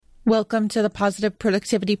Welcome to the Positive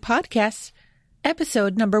Productivity Podcast,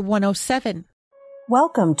 episode number 107.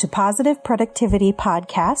 Welcome to Positive Productivity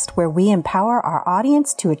Podcast, where we empower our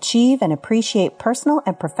audience to achieve and appreciate personal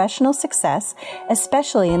and professional success,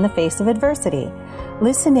 especially in the face of adversity.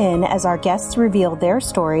 Listen in as our guests reveal their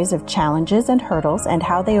stories of challenges and hurdles and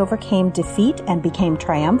how they overcame defeat and became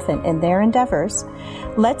triumphant in their endeavors.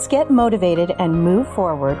 Let's get motivated and move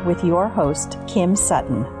forward with your host, Kim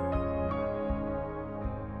Sutton.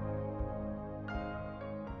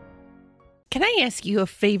 Can I ask you a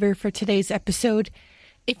favor for today's episode?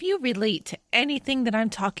 If you relate to anything that I'm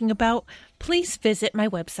talking about, please visit my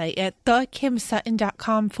website at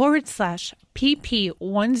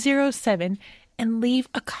thekimsutton.com/pp107 and leave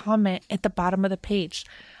a comment at the bottom of the page.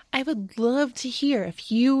 I would love to hear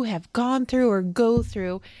if you have gone through or go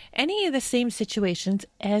through any of the same situations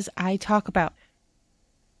as I talk about.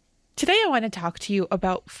 Today I want to talk to you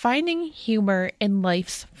about finding humor in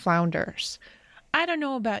life's flounders. I don't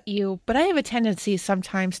know about you, but I have a tendency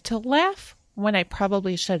sometimes to laugh when I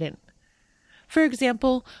probably shouldn't. For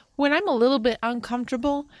example, when I'm a little bit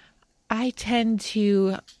uncomfortable, I tend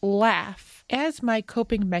to laugh as my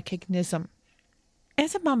coping mechanism.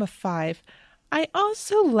 As a mom of 5, I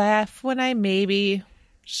also laugh when I maybe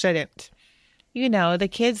shouldn't. You know, the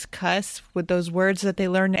kids cuss with those words that they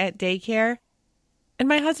learn at daycare. And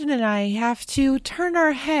my husband and I have to turn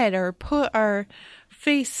our head or put our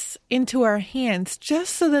face into our hands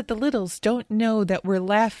just so that the littles don't know that we're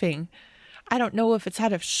laughing. I don't know if it's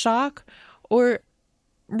out of shock or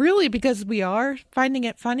really because we are finding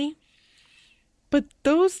it funny. But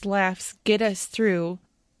those laughs get us through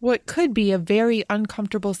what could be a very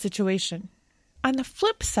uncomfortable situation. On the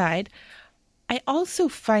flip side, I also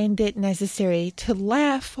find it necessary to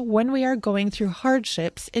laugh when we are going through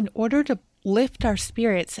hardships in order to lift our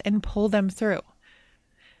spirits and pull them through.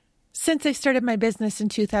 Since I started my business in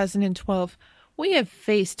 2012, we have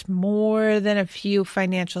faced more than a few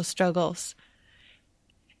financial struggles.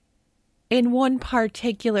 In one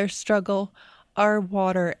particular struggle, our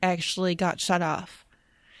water actually got shut off.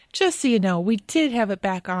 Just so you know, we did have it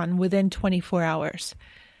back on within 24 hours.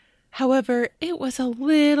 However, it was a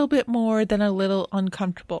little bit more than a little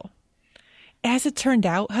uncomfortable. As it turned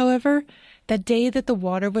out, however, the day that the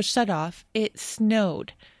water was shut off, it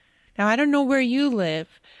snowed. Now, I don't know where you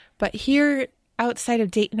live, but here outside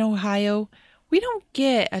of Dayton, Ohio, we don't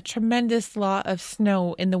get a tremendous lot of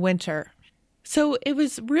snow in the winter. So it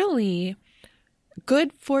was really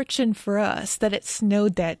good fortune for us that it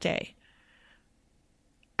snowed that day.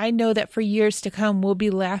 I know that for years to come, we'll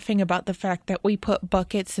be laughing about the fact that we put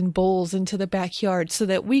buckets and bowls into the backyard so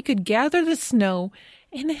that we could gather the snow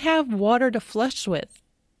and have water to flush with.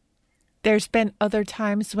 There's been other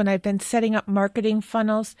times when I've been setting up marketing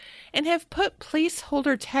funnels and have put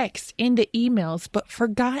placeholder text into emails but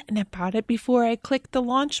forgotten about it before I clicked the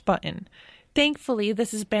launch button. Thankfully,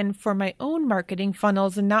 this has been for my own marketing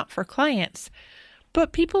funnels and not for clients.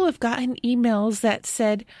 But people have gotten emails that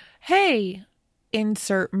said, "Hey,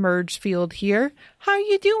 insert merge field here. How are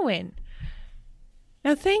you doing?"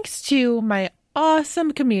 Now, thanks to my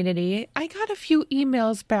awesome community, I got a few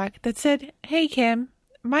emails back that said, "Hey, Kim,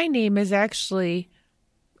 my name is actually,"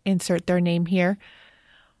 insert their name here.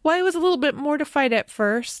 While I was a little bit mortified at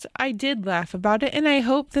first, I did laugh about it, and I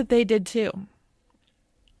hope that they did too.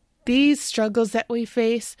 These struggles that we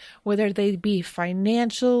face, whether they be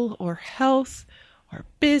financial or health or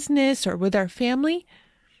business or with our family,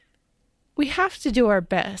 we have to do our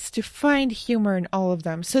best to find humor in all of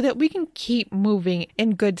them so that we can keep moving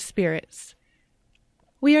in good spirits.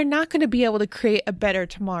 We are not going to be able to create a better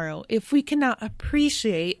tomorrow if we cannot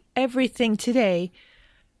appreciate everything today,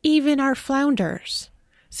 even our flounders.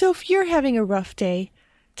 So if you're having a rough day,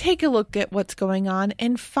 take a look at what's going on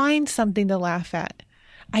and find something to laugh at.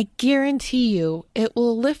 I guarantee you it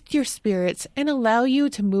will lift your spirits and allow you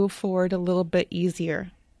to move forward a little bit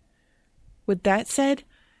easier. With that said,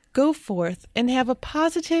 go forth and have a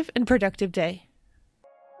positive and productive day.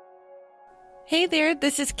 Hey there,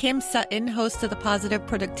 this is Kim Sutton, host of the Positive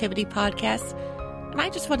Productivity Podcast, and I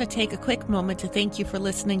just want to take a quick moment to thank you for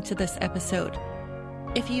listening to this episode.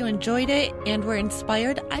 If you enjoyed it and were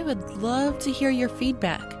inspired, I would love to hear your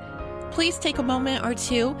feedback. Please take a moment or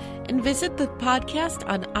two and visit the podcast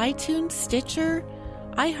on iTunes, Stitcher,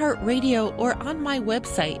 iHeartRadio, or on my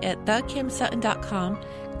website at thekimsutton.com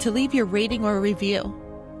to leave your rating or review.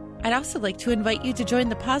 I'd also like to invite you to join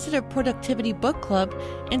the Positive Productivity Book Club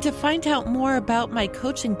and to find out more about my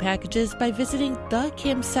coaching packages by visiting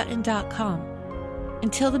thekimsutton.com.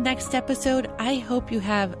 Until the next episode, I hope you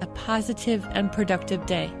have a positive and productive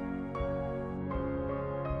day.